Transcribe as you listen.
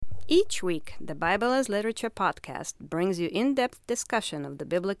Each week, the Bible as Literature podcast brings you in-depth discussion of the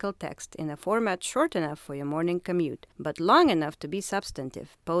biblical text in a format short enough for your morning commute, but long enough to be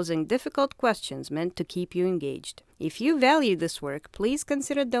substantive, posing difficult questions meant to keep you engaged. If you value this work, please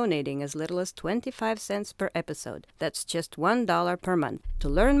consider donating as little as 25 cents per episode. That's just $1 per month. To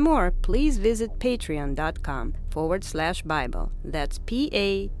learn more, please visit patreon.com/Bible. That's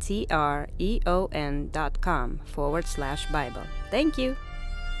patreon.com/Bible. Thank you.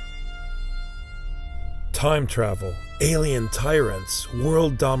 Time travel, alien tyrants,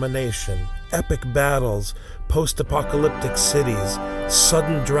 world domination, epic battles, post-apocalyptic cities,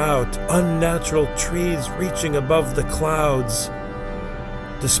 sudden drought, unnatural trees reaching above the clouds.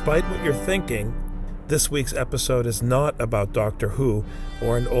 Despite what you're thinking, this week's episode is not about Doctor Who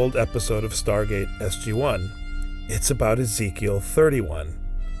or an old episode of Stargate SG-1. It's about Ezekiel 31.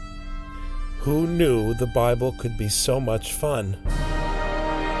 Who knew the Bible could be so much fun?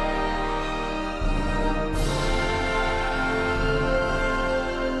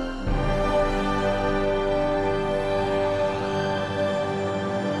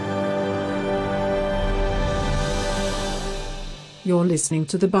 You're listening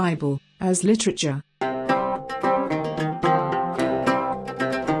to the Bible as Literature.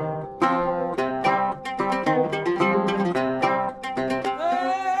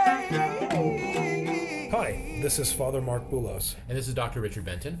 Hi, this is Father Mark Boulos. And this is Dr. Richard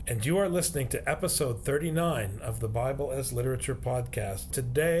Benton. And you are listening to episode 39 of the Bible as Literature podcast.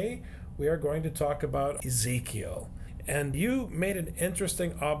 Today, we are going to talk about Ezekiel. And you made an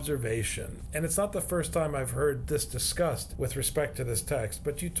interesting observation, and it's not the first time I've heard this discussed with respect to this text,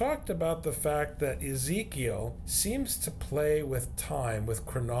 but you talked about the fact that Ezekiel seems to play with time, with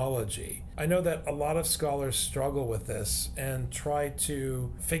chronology. I know that a lot of scholars struggle with this and try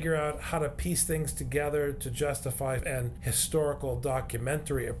to figure out how to piece things together to justify an historical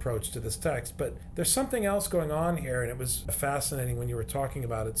documentary approach to this text, but there's something else going on here, and it was fascinating when you were talking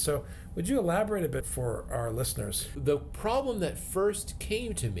about it. So would you elaborate a bit for our listeners? The problem that first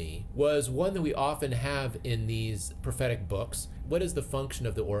came to me was one that we often have in these prophetic books. What is the function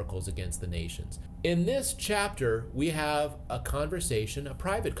of the oracles against the nations? In this chapter, we have a conversation, a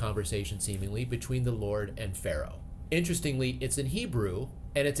private conversation seemingly, between the Lord and Pharaoh. Interestingly, it's in Hebrew,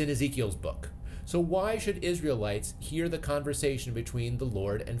 and it's in Ezekiel's book. So why should Israelites hear the conversation between the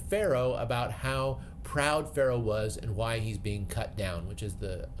Lord and Pharaoh about how proud Pharaoh was and why he's being cut down, which is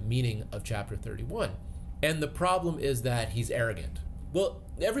the meaning of chapter 31? And the problem is that he's arrogant. Well,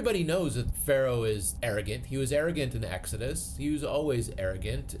 everybody knows that Pharaoh is arrogant. He was arrogant in Exodus. He was always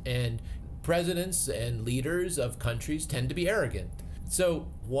arrogant. And presidents and leaders of countries tend to be arrogant. So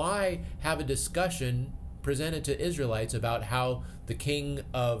why have a discussion presented to Israelites about how the king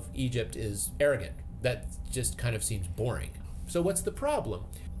of Egypt is arrogant? That just kind of seems boring. So what's the problem?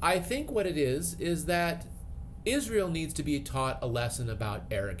 I think what it is that Israel needs to be taught a lesson about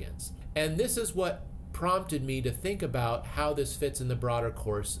arrogance. And this is what prompted me to think about how this fits in the broader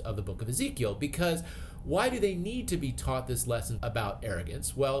course of the book of Ezekiel. Because why do they need to be taught this lesson about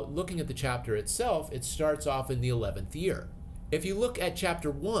arrogance? Well, looking at the chapter itself, it starts off in the 11th year. If you look at chapter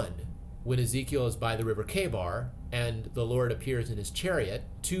 1, when Ezekiel is by the river Chebar and the Lord appears in his chariot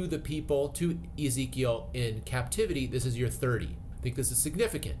to the people, to Ezekiel in captivity, this is year 30. I think this is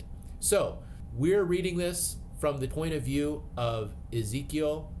significant. So we're reading this from the point of view of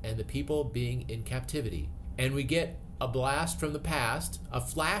Ezekiel and the people being in captivity. And we get a blast from the past, a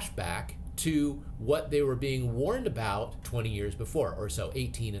flashback to what they were being warned about 20 years before, or so,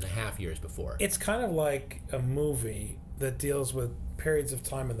 18 and a half years before. It's kind of like a movie that deals with periods of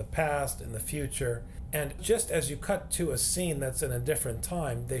time in the past, in the future, and just as you cut to a scene that's in a different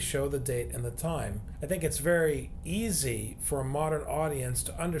time, they show the date and the time. I think it's very easy for a modern audience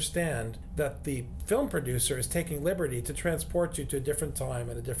to understand that the film producer is taking liberty to transport you to a different time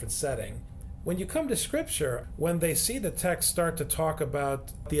and a different setting. When you come to Scripture, when they see the text start to talk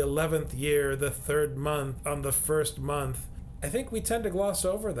about the 11th year, the 3rd month, on the 1st month, I think we tend to gloss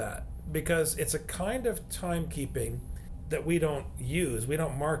over that because it's a kind of timekeeping that we don't use. We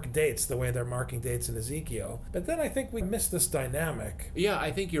don't mark dates the way they're marking dates in Ezekiel. But then I think we miss this dynamic. Yeah,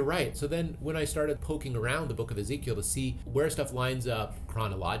 I think you're right. So then when I started poking around the book of Ezekiel to see where stuff lines up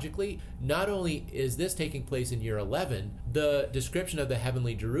chronologically, not only is this taking place in year 11, the description of the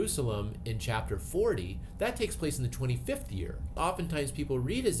heavenly Jerusalem in chapter 40, that takes place in the 25th year. Oftentimes people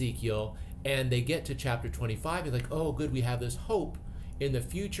read Ezekiel and they get to chapter 25 and like, oh, good, we have this hope. In the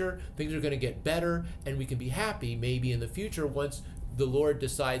future, things are going to get better, and we can be happy maybe in the future once the Lord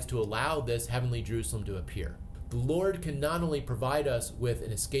decides to allow this heavenly Jerusalem to appear. The Lord can not only provide us with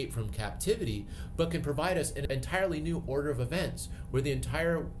an escape from captivity, but can provide us an entirely new order of events where the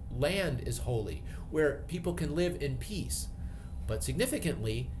entire land is holy, where people can live in peace. But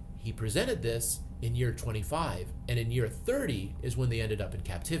significantly, he presented this in year 25, and in year 30 is when they ended up in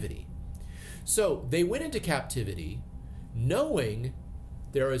captivity. So they went into captivity knowing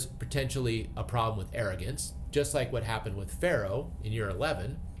there was potentially a problem with arrogance, just like what happened with Pharaoh in year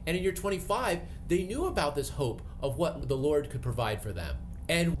 11. And in year 25, they knew about this hope of what the Lord could provide for them.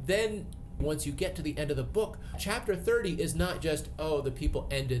 And then once you get to the end of the book, chapter 30 is not just, oh, the people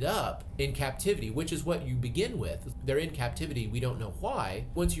ended up in captivity, which is what you begin with. They're in captivity, we don't know why.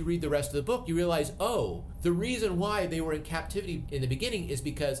 Once you read the rest of the book, you realize, oh, the reason why they were in captivity in the beginning is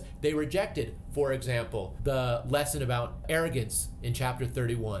because they rejected, for example, the lesson about arrogance in chapter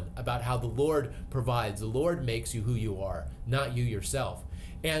 31, about how the Lord provides, the Lord makes you who you are, not you yourself.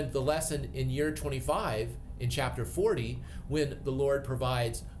 And the lesson in year 25, in chapter 40, when the Lord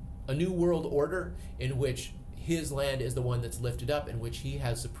provides a new world order in which his land is the one that's lifted up, in which he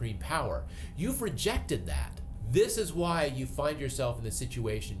has supreme power. You've rejected that. This is why you find yourself in the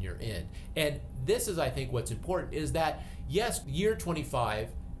situation you're in. And this is, I think, what's important, is that, yes, year 25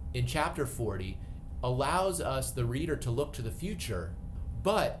 in chapter 40 allows us, the reader, to look to the future,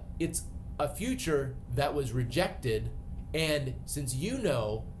 but it's a future that was rejected. And since you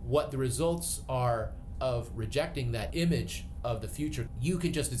know what the results are of rejecting that image of the future, you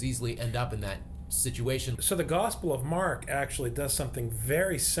can just as easily end up in that situation. So the Gospel of Mark actually does something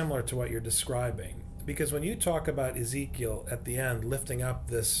very similar to what you're describing. Because when you talk about Ezekiel at the end lifting up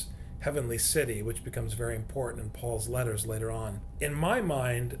this heavenly city, which becomes very important in Paul's letters later on, in my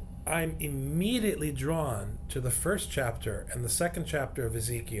mind, I'm immediately drawn to the first chapter and the second chapter of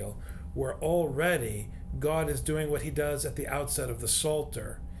Ezekiel, where already God is doing what he does at the outset of the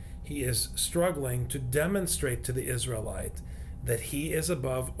Psalter. He is struggling to demonstrate to the Israelite that he is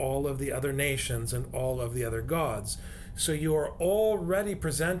above all of the other nations and all of the other gods. So you are already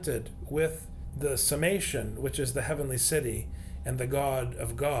presented with the summation, which is the heavenly city and the God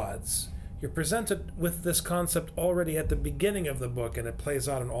of gods. You're presented with this concept already at the beginning of the book, and it plays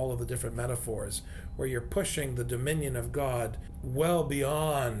out in all of the different metaphors, where you're pushing the dominion of God well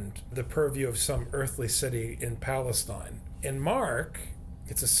beyond the purview of some earthly city in Palestine. In Mark,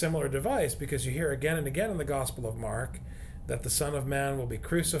 it's a similar device, because you hear again and again in the Gospel of Mark that the Son of Man will be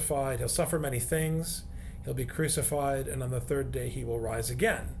crucified, he'll suffer many things, he'll be crucified, and on the third day he will rise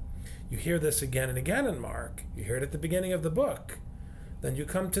again. You hear this again and again in Mark. You hear it at the beginning of the book. Then you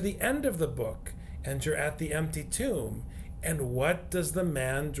come to the end of the book, and you're at the empty tomb. And what does the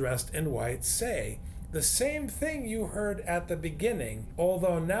man dressed in white say? The same thing you heard at the beginning,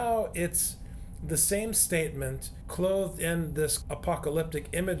 although now it's the same statement clothed in this apocalyptic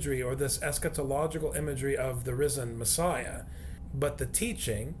imagery or this eschatological imagery of the risen Messiah. But the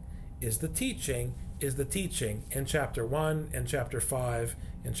teaching is the teaching is the teaching in chapter 1 and chapter 5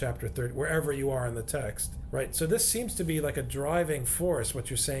 and chapter 30, wherever you are in the text, right? So this seems to be like a driving force, what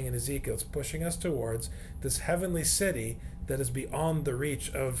you're saying in Ezekiel. It's pushing us towards this heavenly city that is beyond the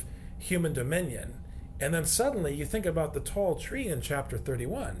reach of human dominion. And then suddenly you think about the tall tree in chapter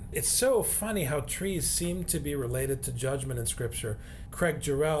 31. It's so funny how trees seem to be related to judgment in Scripture. Craig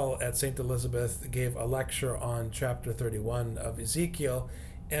Jarrell at St. Elizabeth gave a lecture on chapter 31 of Ezekiel,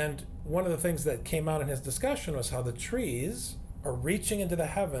 and one of the things that came out in his discussion was how the trees are reaching into the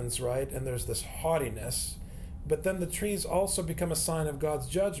heavens, right? And there's this haughtiness, but then the trees also become a sign of God's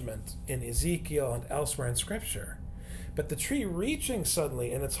judgment in Ezekiel and elsewhere in Scripture. But the tree reaching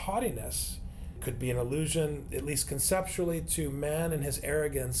suddenly in its haughtiness could be an allusion, at least conceptually, to man and his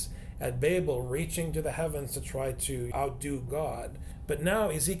arrogance at Babel, reaching to the heavens to try to outdo God. But now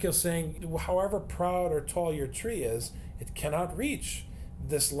Ezekiel's saying, however proud or tall your tree is, it cannot reach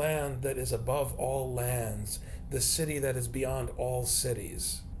this land that is above all lands, the city that is beyond all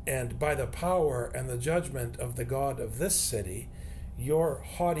cities. And by the power and the judgment of the God of this city, your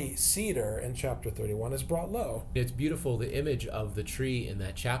haughty cedar in chapter 31 is brought low. It's beautiful, the image of the tree in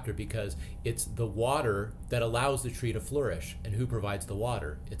that chapter, because it's the water that allows the tree to flourish. And who provides the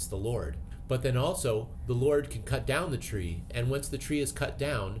water? It's the Lord. But then also, the Lord can cut down the tree. And once the tree is cut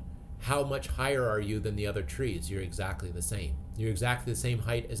down, how much higher are you than the other trees? You're exactly the same. You're exactly the same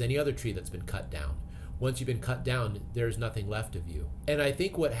height as any other tree that's been cut down. Once you've been cut down, there's nothing left of you. And I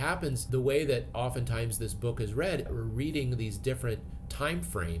think what happens, the way that oftentimes this book is read, we're reading these different time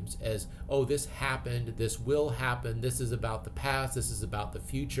frames as, oh, this happened, this will happen, this is about the past, this is about the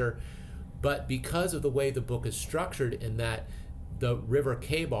future. But because of the way the book is structured, in that the river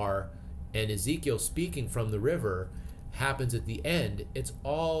Kebar and Ezekiel speaking from the river happens at the end, it's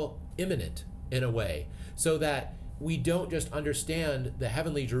all imminent. in a way, so that we don't just understand the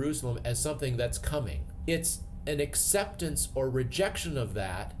heavenly Jerusalem as something that's coming. It's an acceptance or rejection of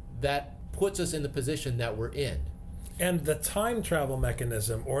that puts us in the position that we're in. And the time travel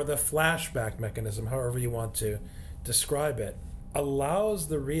mechanism, or the flashback mechanism, however you want to describe it, allows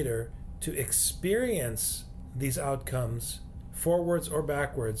the reader to experience these outcomes forwards or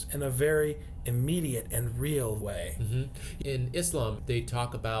backwards in a very immediate and real way. Mm-hmm. In Islam, they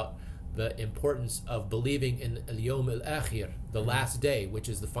talk about the importance of believing in al-Yawm al-Akhir, the last day, which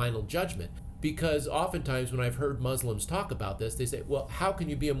is the final judgment. Because oftentimes when I've heard Muslims talk about this, they say, well, how can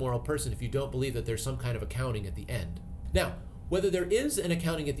you be a moral person if you don't believe that there's some kind of accounting at the end? Now, whether there is an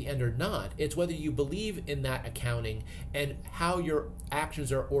accounting at the end or not, it's whether you believe in that accounting and how your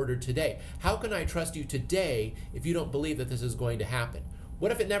actions are ordered today. How can I trust you today if you don't believe that this is going to happen?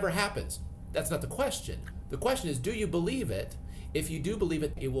 What if it never happens? That's not the question. The question is, do you believe it? If you do believe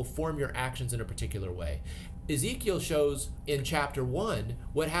it, it will form your actions in a particular way. Ezekiel shows in chapter 1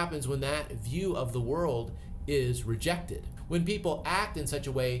 what happens when that view of the world is rejected. When people act in such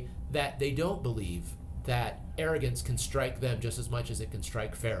a way that they don't believe that arrogance can strike them just as much as it can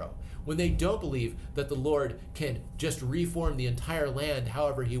strike Pharaoh. When they don't believe that the Lord can just reform the entire land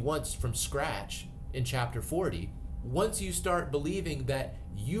however he wants from scratch in chapter 40, once you start believing that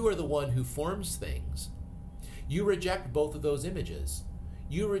you are the one who forms things, you reject both of those images.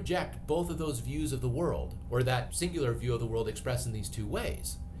 You reject both of those views of the world, or that singular view of the world expressed in these two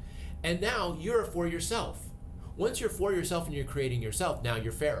ways. And now you're for yourself. Once you're for yourself and you're creating yourself, now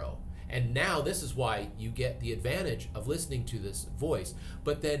you're Pharaoh. And now this is why you get the advantage of listening to this voice.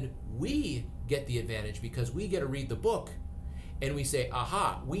 But then we get the advantage because we get to read the book and we say,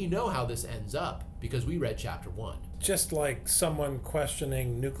 aha, we know how this ends up because we read chapter 1. Just like someone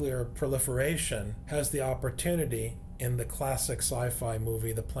questioning nuclear proliferation has the opportunity in the classic sci-fi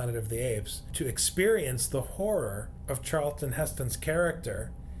movie, The Planet of the Apes, to experience the horror of Charlton Heston's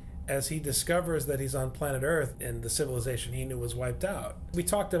character as he discovers that he's on planet Earth and the civilization he knew was wiped out. We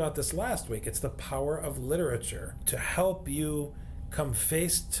talked about this last week. It's the power of literature to help you come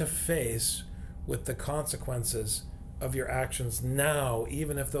face to face with the consequences of your actions now,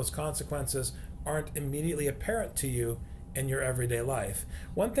 even if those consequences aren't immediately apparent to you in your everyday life.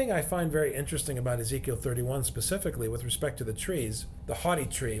 One thing I find very interesting about Ezekiel 31 specifically with respect to the trees, the haughty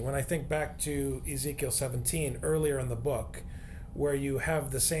tree, when I think back to Ezekiel 17 earlier in the book, where you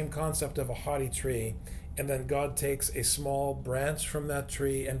have the same concept of a haughty tree, and then God takes a small branch from that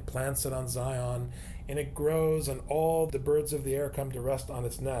tree and plants it on Zion, and it grows, and all the birds of the air come to rest on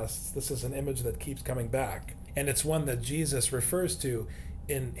its nests. This is an image that keeps coming back, and it's one that Jesus refers to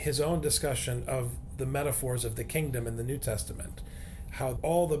in his own discussion of the metaphors of the kingdom in the New Testament, how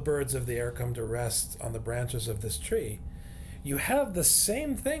all the birds of the air come to rest on the branches of this tree. You have the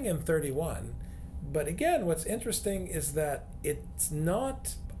same thing in 31, but again, what's interesting is that it's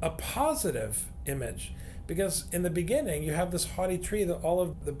not a positive image, because in the beginning you have this haughty tree that all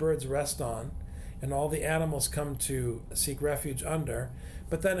of the birds rest on and all the animals come to seek refuge under,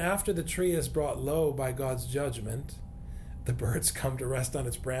 but then after the tree is brought low by God's judgment, the birds come to rest on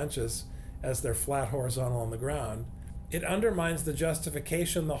its branches as they're flat horizontal on the ground. It undermines the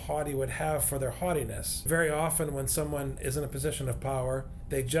justification the haughty would have for their haughtiness. Very often when someone is in a position of power,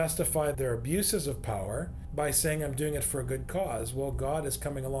 they justify their abuses of power by saying, I'm doing it for a good cause. Well, God is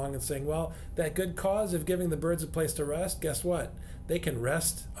coming along and saying, well, that good cause of giving the birds a place to rest, guess what? They can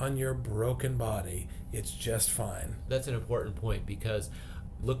rest on your broken body. It's just fine. That's an important point, because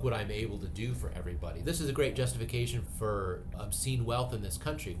look what I'm able to do for everybody. This is a great justification for obscene wealth in this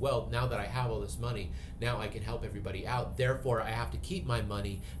country. Well, now that I have all this money, now I can help everybody out. Therefore, I have to keep my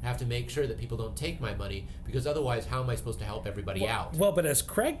money. I have to make sure that people don't take my money, because otherwise, how am I supposed to help everybody out? Well, but as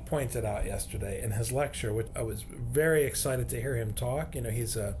Craig pointed out yesterday in his lecture, which I was very excited to hear him talk. You know,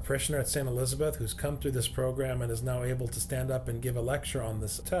 he's a parishioner at St. Elizabeth who's come through this program and is now able to stand up and give a lecture on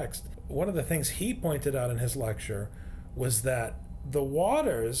this text. One of the things he pointed out in his lecture was that the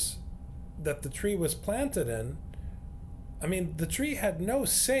waters that the tree was planted in, I mean, the tree had no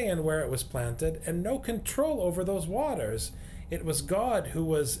say in where it was planted and no control over those waters. It was God who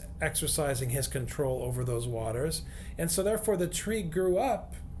was exercising his control over those waters. And so therefore the tree grew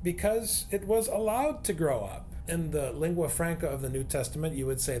up because it was allowed to grow up. In the lingua franca of the New Testament, you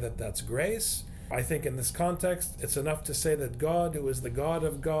would say that that's grace. I think in this context, it's enough to say that God, who is the God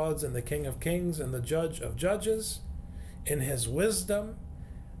of gods and the King of kings and the Judge of judges, in his wisdom,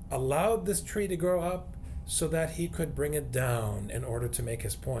 allowed this tree to grow up so that he could bring it down in order to make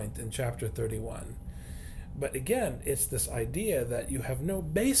his point in chapter 31. But again, it's this idea that you have no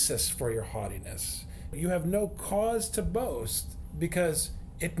basis for your haughtiness. You have no cause to boast, because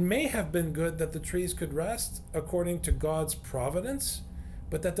It may have been good that the trees could rest according to God's providence,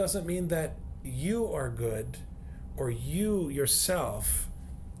 but that doesn't mean that you are good or you yourself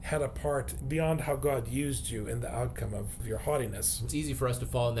had a part beyond how God used you in the outcome of your haughtiness. It's easy for us to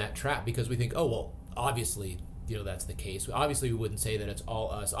fall in that trap because we think, oh, well, obviously, that's the case. Obviously, we wouldn't say that it's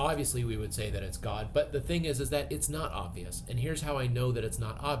all us. Obviously, we would say that it's God. But the thing is that it's not obvious. And here's how I know that it's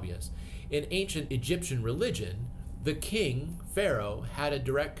not obvious. In ancient Egyptian religion, the king, Pharaoh, had a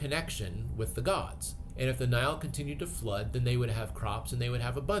direct connection with the gods. And if the Nile continued to flood, then they would have crops and they would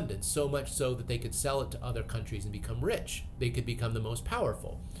have abundance, so much so that they could sell it to other countries and become rich. They could become the most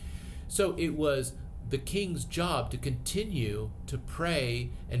powerful. So it was the king's job to continue to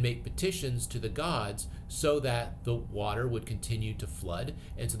pray and make petitions to the gods so that the water would continue to flood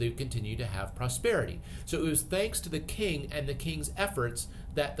and so they would continue to have prosperity. So it was thanks to the king and the king's efforts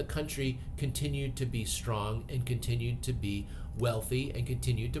that the country continued to be strong and continued to be wealthy and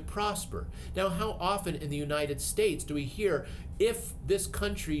continued to prosper. Now, how often in the United States do we hear, if this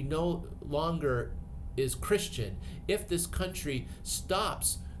country no longer is Christian, if this country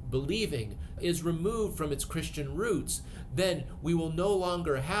stops believing, is removed from its Christian roots, then we will no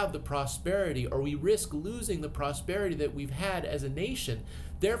longer have the prosperity, or we risk losing the prosperity that we've had as a nation.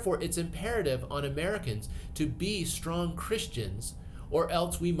 Therefore, it's imperative on Americans to be strong Christians, or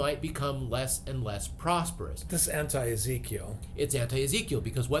else we might become less and less prosperous. This is anti-Ezekiel. It's anti-Ezekiel,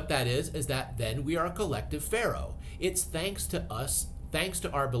 because what that is that then we are a collective Pharaoh. It's thanks to us, thanks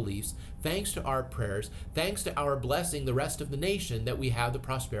to our beliefs, thanks to our prayers, thanks to our blessing the rest of the nation, that we have the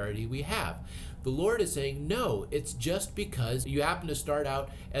prosperity we have. The Lord is saying, no, it's just because you happen to start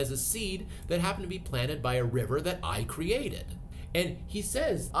out as a seed that happened to be planted by a river that I created. And he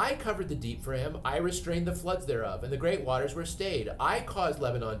says, I covered the deep for him, I restrained the floods thereof, and the great waters were stayed. I caused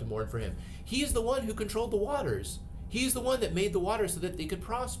Lebanon to mourn for him. He is the one who controlled the waters. He's the one that made the waters so that they could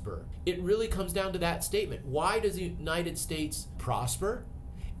prosper. It really comes down to that statement. Why does the United States prosper?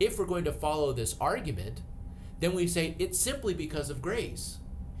 If we're going to follow this argument, then we say it's simply because of grace.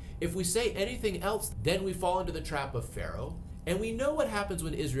 If we say anything else, then we fall into the trap of Pharaoh. And we know what happens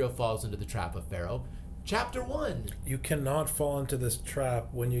when Israel falls into the trap of Pharaoh. Chapter 1. You cannot fall into this trap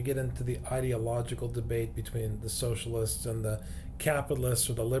when you get into the ideological debate between the socialists and the capitalists,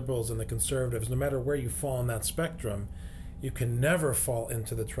 or the liberals and the conservatives. No matter where you fall on that spectrum, you can never fall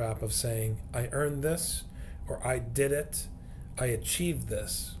into the trap of saying, I earned this, or I did it, I achieved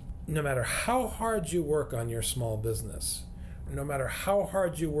this. No matter how hard you work on your small business, no matter how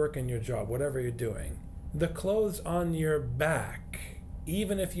hard you work in your job, whatever you're doing, the clothes on your back,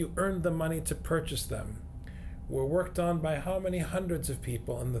 even if you earned the money to purchase them, were worked on by how many hundreds of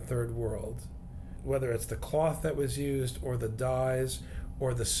people in the third world? Whether it's the cloth that was used, or the dyes,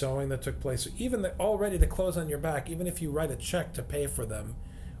 or the sewing that took place, or even already the clothes on your back, even if you write a check to pay for them,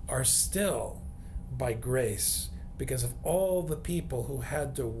 are still by grace, because of all the people who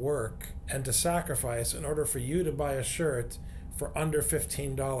had to work and to sacrifice in order for you to buy a shirt for under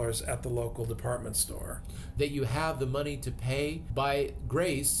 $15 at the local department store. That you have the money to pay. By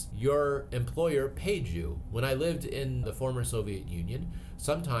grace, your employer paid you. When I lived in the former Soviet Union,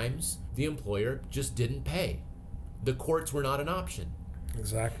 sometimes the employer just didn't pay. The courts were not an option.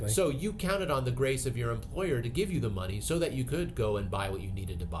 Exactly. So you counted on the grace of your employer to give you the money so that you could go and buy what you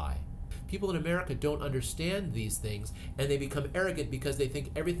needed to buy. People in America don't understand these things, and they become arrogant because they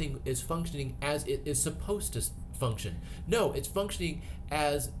think everything is functioning as it is supposed to function. No, it's functioning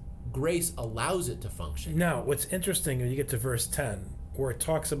as grace allows it to function. Now, what's interesting when you get to verse 10, where it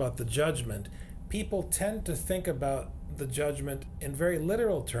talks about the judgment, people tend to think about the judgment in very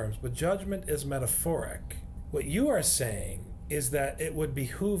literal terms, but judgment is metaphoric. What you are saying is that it would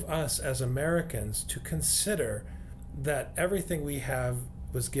behoove us as Americans to consider that everything we have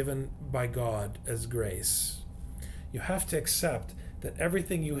was given by God as grace. You have to accept that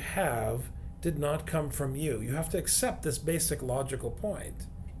everything you have did not come from you. You have to accept this basic logical point.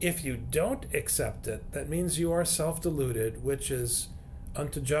 If you don't accept it, that means you are self-deluded, which is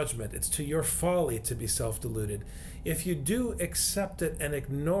unto judgment. It's to your folly to be self-deluded. If you do accept it and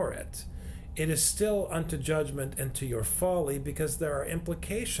ignore it, it is still unto judgment and to your folly, because there are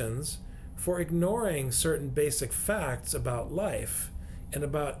implications for ignoring certain basic facts about life and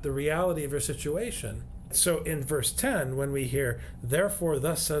about the reality of your situation. So in verse 10, when we hear, therefore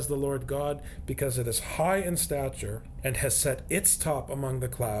thus says the Lord God, because it is high in stature, and has set its top among the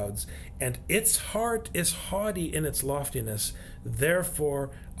clouds, and its heart is haughty in its loftiness,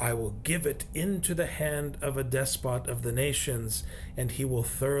 therefore I will give it into the hand of a despot of the nations, and he will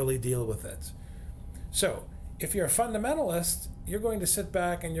thoroughly deal with it. So, if you're a fundamentalist, you're going to sit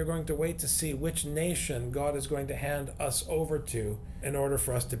back and you're going to wait to see which nation God is going to hand us over to in order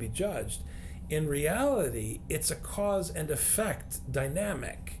for us to be judged. In reality, it's a cause and effect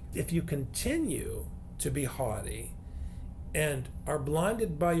dynamic. If you continue to be haughty and are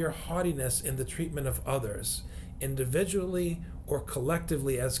blinded by your haughtiness in the treatment of others, individually or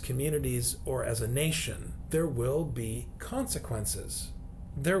collectively as communities or as a nation, there will be consequences.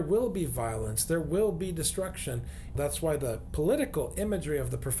 There will be violence. There will be destruction. That's why the political imagery of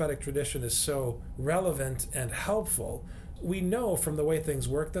the prophetic tradition is so relevant and helpful. We know from the way things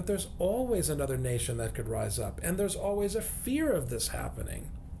work that there's always another nation that could rise up, and there's always a fear of this happening.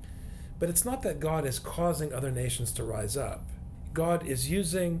 But it's not that God is causing other nations to rise up. God is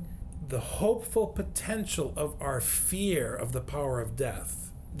using the hopeful potential of our fear of the power of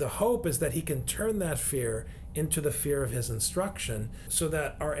death. The hope is that he can turn that fear into the fear of his instruction, so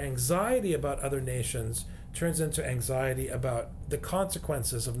that our anxiety about other nations turns into anxiety about the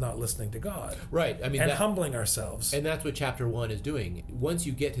consequences of not listening to God. Right. I mean, and humbling ourselves. And that's what chapter 1 is doing. Once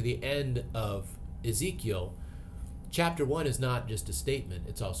you get to the end of Ezekiel, chapter 1 is not just a statement,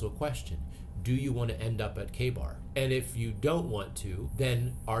 it's also a question. Do you want to end up at Kabar? And if you don't want to,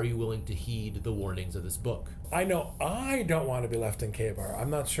 then are you willing to heed the warnings of this book? I know I don't want to be left in Kabar.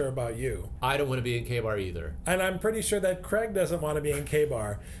 I'm not sure about you. I don't want to be in Kabar either. And I'm pretty sure that Craig doesn't want to be in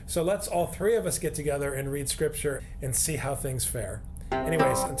Kabar. So let's all three of us get together and read scripture and see how things fare.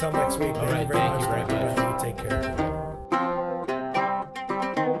 Anyways, until next week, thank you very much. Take care.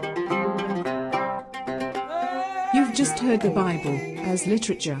 You've just heard the Bible as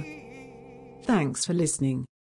literature. Thanks for listening.